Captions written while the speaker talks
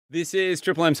This is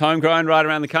Triple M's Homegrown right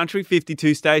around the country,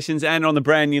 52 stations and on the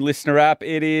brand new Listener app.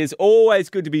 It is always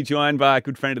good to be joined by a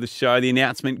good friend of the show. The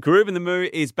announcement, Groove in the Moo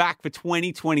is back for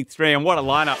 2023, and what a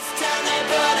lineup.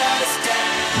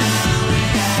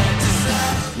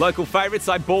 Local favourites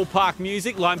like Ballpark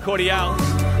Music, Lime Cordiale.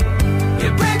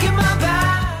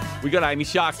 We got Amy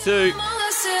Shark too.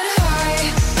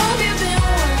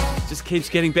 Just keeps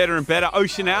getting better and better.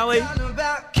 Ocean Alley.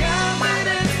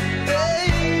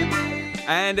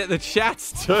 And the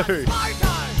Chats too.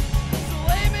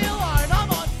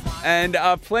 And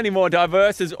plenty more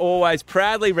diverse as always.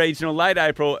 Proudly regional, late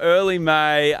April, early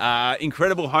May.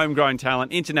 Incredible homegrown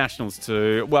talent, internationals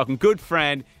too. Welcome, good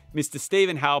friend, Mr.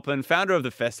 Stephen Halpin, founder of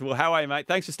the festival. How are you, mate?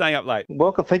 Thanks for staying up late.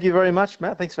 Welcome. Thank you very much,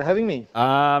 Matt. Thanks for having me.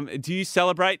 Do you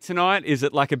celebrate tonight? Is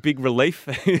it like a big relief?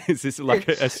 Is this like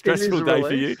a stressful day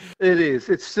for you? It is.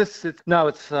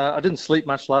 I didn't sleep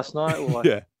much last night.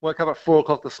 Yeah. Woke up at 4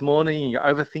 o'clock this morning, and you're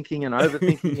overthinking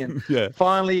and Yeah.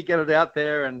 finally you get it out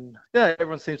there, and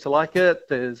everyone seems to like it.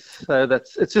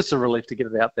 It's just a relief to get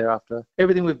it out there after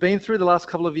everything we've been through the last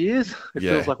couple of years. It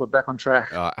feels like we're back on track.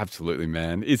 Oh, absolutely,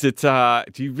 man. Is it?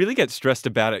 Do you really get stressed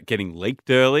about it getting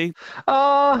leaked early?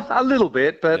 A little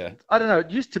bit, but I don't know. It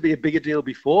used to be a bigger deal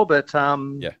before, but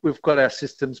we've got our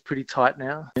systems pretty tight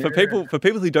now. For people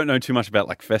who don't know too much about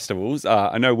like festivals,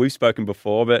 I know we've spoken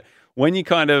before, but when you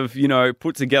kind of,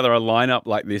 put together a lineup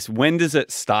like this, when does it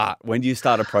start? When do you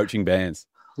start approaching bands?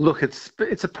 Look, it's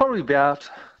probably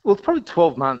it's probably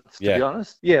 12 months, to be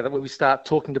honest. Yeah, that when we start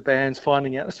talking to bands,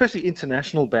 finding out, especially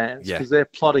international bands, because they're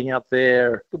plotting out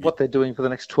what they're doing for the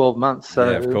next 12 months.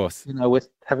 So, of course. We're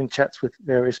having chats with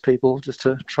various people just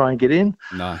to try and get in.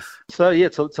 Nice. So,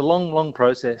 it's a long, long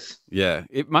process. Yeah,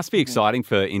 it must be exciting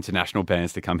for international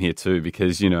bands to come here too,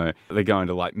 because, they're going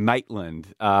to like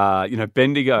Maitland,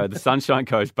 Bendigo, the Sunshine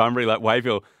Coast, Bunbury, like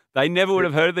Wayville. They never would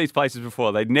have heard of these places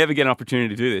before. They'd never get an opportunity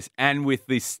to do this. And with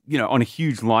this, on a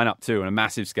huge lineup too, on a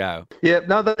massive scale. Yeah,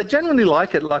 no, they genuinely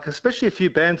like it. Like, especially a few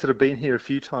bands that have been here a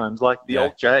few times, like the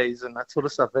Old Jays and that sort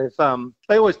of stuff.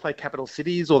 They always play capital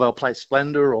cities, or they'll play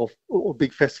Splendor or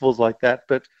big festivals like that.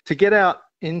 But to get out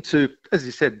into, as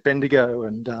you said, Bendigo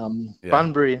and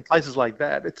Bunbury and places like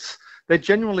that, they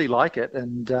genuinely like it,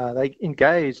 and they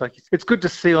engage. Like, it's good to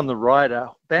see on the rider.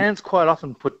 Bands quite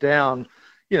often put down,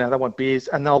 they want beers,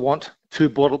 and they'll want 2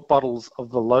 bottles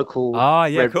of the local. Oh,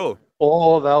 yeah, cool.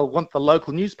 Or they'll want the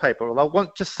local newspaper, or they'll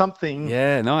want just something.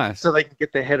 Yeah, nice. So they can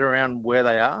get their head around where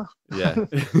they are. Yeah.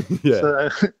 Yeah. So,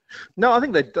 no, I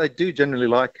think they do generally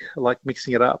like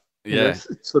mixing it up. Yeah. It's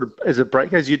sort of as a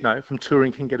break, as you'd know, from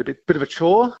touring can get a bit of a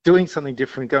chore. Doing something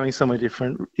different, going somewhere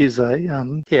different is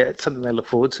it's something they look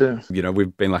forward to.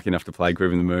 We've been lucky enough to play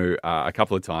Groove in the Moo a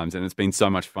couple of times, and it's been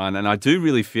so much fun. And I do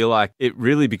really feel like it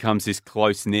really becomes this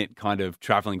close-knit kind of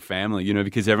traveling family,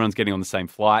 because everyone's getting on the same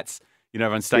flights.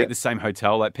 Everyone's staying at the same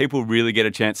hotel. Like, people really get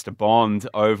a chance to bond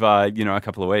over, a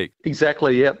couple of weeks.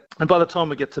 Exactly, yeah. And by the time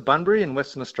we get to Bunbury in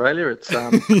Western Australia, it's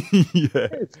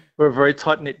we're a very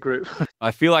tight-knit group.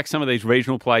 I feel like some of these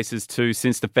regional places too,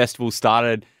 since the festival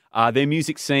started, their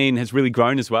music scene has really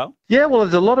grown as well. Yeah, well,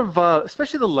 there's a lot of,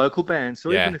 especially the local bands.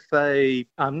 So even if they,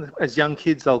 as young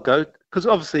kids, they'll go, because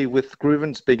obviously with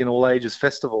Groovin's being an all-ages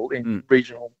festival in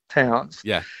regional towns,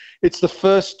 it's the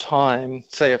first time,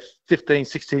 say, a 15,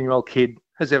 16-year-old kid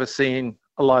has ever seen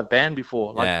a live band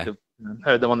before, like they've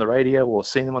heard them on the radio or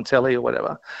seen them on telly or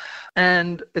whatever.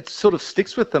 And it sort of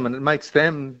sticks with them, and it makes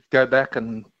them go back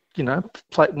and,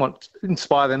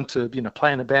 inspire them to,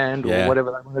 play in a band or whatever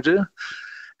they want to do.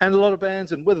 And a lot of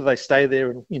bands, and whether they stay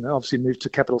there and, obviously move to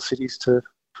capital cities to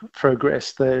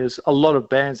progress, there's a lot of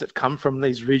bands that come from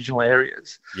these regional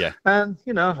areas. Yeah. And,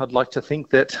 I'd like to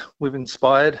think that we've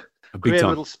inspired a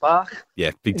little spark.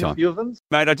 Yeah, big time. A few of them.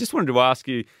 Mate, I just wanted to ask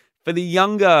you, for the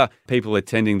younger people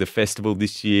attending the festival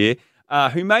this year,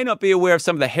 who may not be aware of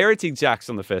some of the heritage acts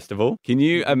on the festival, can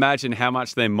you imagine how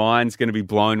much their mind's going to be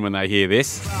blown when they hear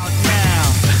this?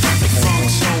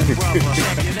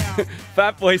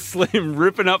 Fatboy Slim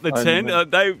ripping up the tent.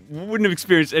 They wouldn't have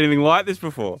experienced anything like this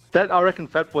before. I reckon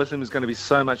Fatboy Slim is going to be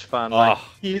so much fun. Like,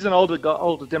 he's an older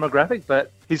demographic,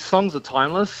 but his songs are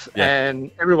timeless,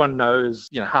 and everyone knows,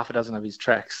 half a dozen of his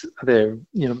tracks. They're,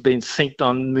 being synced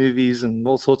on movies and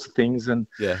all sorts of things, and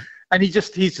he's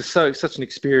just such an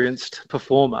experienced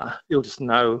performer. You'll just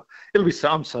know.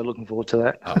 I'm so looking forward to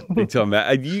that. Big time, Matt.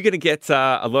 Are you going to get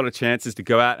a lot of chances to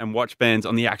go out and watch bands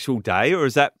on the actual day, or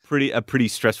is that a pretty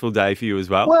stressful day for you as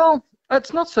well? Well,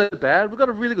 it's not so bad. We've got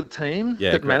a really good team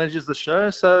that manages the show.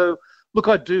 So, look,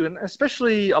 I do, and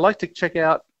especially I like to check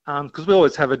out, because we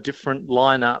always have a different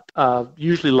lineup,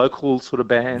 usually local sort of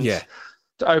bands. Yeah.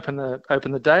 to open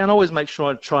the day, and I always make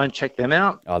sure I try and check them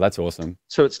out. Oh, that's awesome.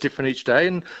 So it's different each day,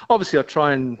 and obviously I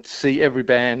try and see every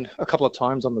band a couple of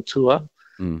times on the tour.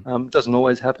 Doesn't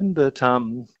always happen, but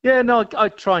I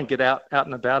try and get out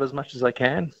and about as much as I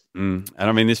can. And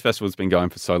I mean, this festival's been going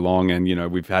for so long,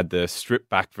 and we've had the stripped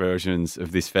back versions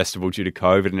of this festival due to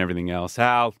COVID and everything else.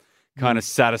 How kind of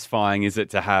satisfying is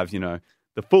it to have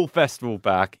the full festival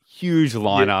back, huge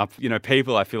lineup? Yeah.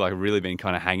 People I feel like have really been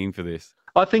kind of hanging for this.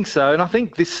 I think so, and I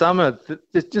think this summer,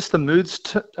 just the mood's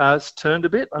turned a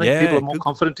bit. I think people are more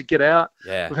confident to get out.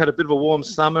 Yeah. We've had a bit of a warm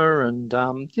summer, and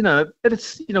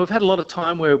it's we've had a lot of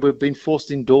time where we've been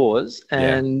forced indoors,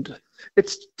 and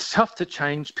it's tough to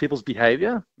change people's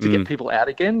behaviour to get people out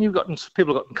again.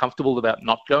 People have gotten comfortable about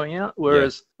not going out,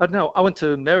 whereas I don't know. I went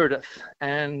to Meredith,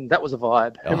 and that was a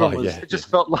vibe. It just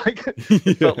felt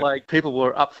like people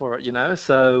were up for it,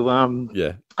 So I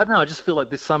don't know. I just feel like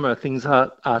this summer things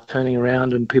are turning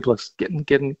around, and people are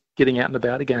getting out and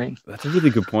about again. That's a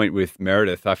really good point with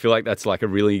Meredith. I feel like that's like a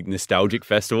really nostalgic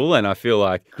festival, and I feel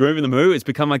like Groovin the Moo, it's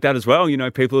become like that as well.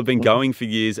 People have been going for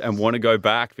years and want to go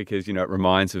back because, it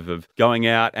reminds of going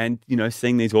out and,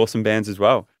 seeing these awesome bands as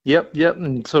well. Yep,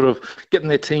 and sort of getting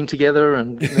their team together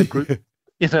and their group,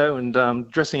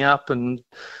 and dressing up and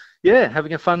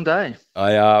having a fun day.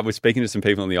 I was speaking to some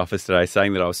people in the office today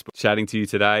saying that I was chatting to you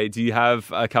today. Do you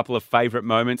have a couple of favourite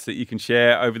moments that you can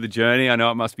share over the journey? I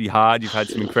know it must be hard. You've had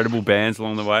some incredible bands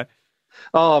along the way.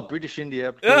 Oh, British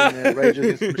India, doing Rage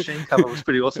Against the Machine cover was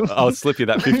pretty awesome. I'll slip you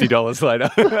that $50 later.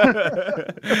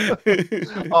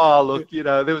 Oh, look,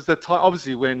 there was that time,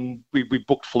 obviously, when we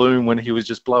booked Flume when he was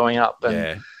just blowing up.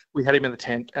 And we had him in the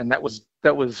tent, and it was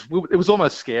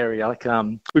almost scary. Like,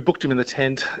 we booked him in the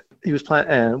tent. He was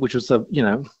playing, which was a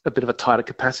bit of a tighter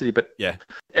capacity, but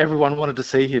everyone wanted to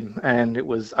see him, and it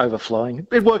was overflowing.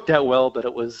 It worked out well, but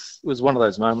it was one of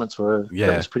those moments where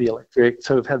that was pretty electric.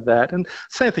 So we've had that, and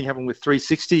same thing happened with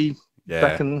 360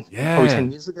 back in probably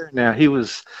 10 years ago. Now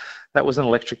that was an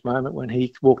electric moment when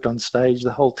he walked on stage,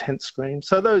 the whole tent screamed.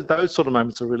 So those sort of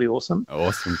moments are really awesome.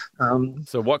 Awesome.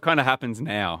 So what kind of happens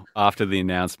now after the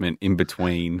announcement in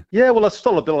between? Yeah, well, it's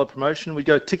still a bit of a promotion.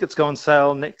 Tickets go on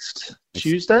sale next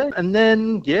Tuesday. And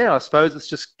then, I suppose it's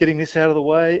just getting this out of the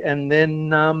way and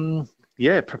then,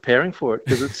 preparing for it.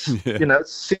 Because it's,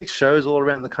 it's 6 shows all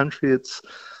around the country. It's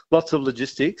lots of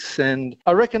logistics, and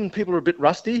I reckon people are a bit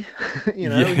rusty. We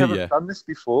haven't done this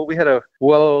before. We had a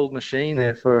well-oiled machine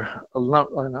there for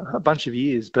a bunch of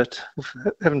years, but we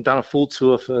haven't done a full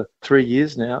tour for 3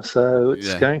 years now. So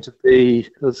it's going to be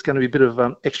a bit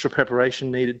of extra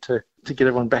preparation needed to get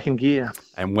everyone back in gear.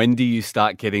 And when do you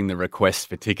start getting the requests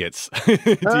for tickets? do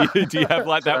you have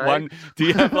like that one? Do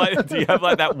you have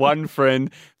like that one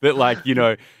friend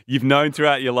that you've known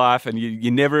throughout your life and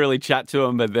you never really chat to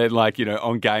him, but then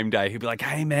on game day he'll be like,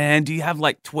 "Hey man, do you have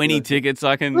like 20 tickets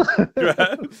I can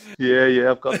grab?"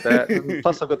 Yeah, I've got that. And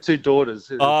plus, I've got 2 daughters.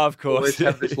 Who of course, always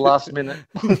have this last minute.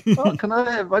 Can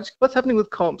I have? What's happening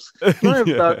with comps? Can I have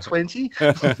about 20?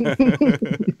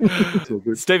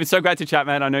 Steve, it's so great to chat,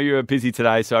 man. I know you're busy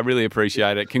today, so I really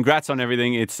appreciate it. Congrats on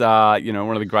everything. It's one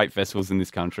of the great festivals in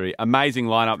this country. Amazing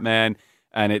lineup, man,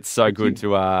 and it's so good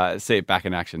to see it back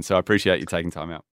in action. So I appreciate you taking time out.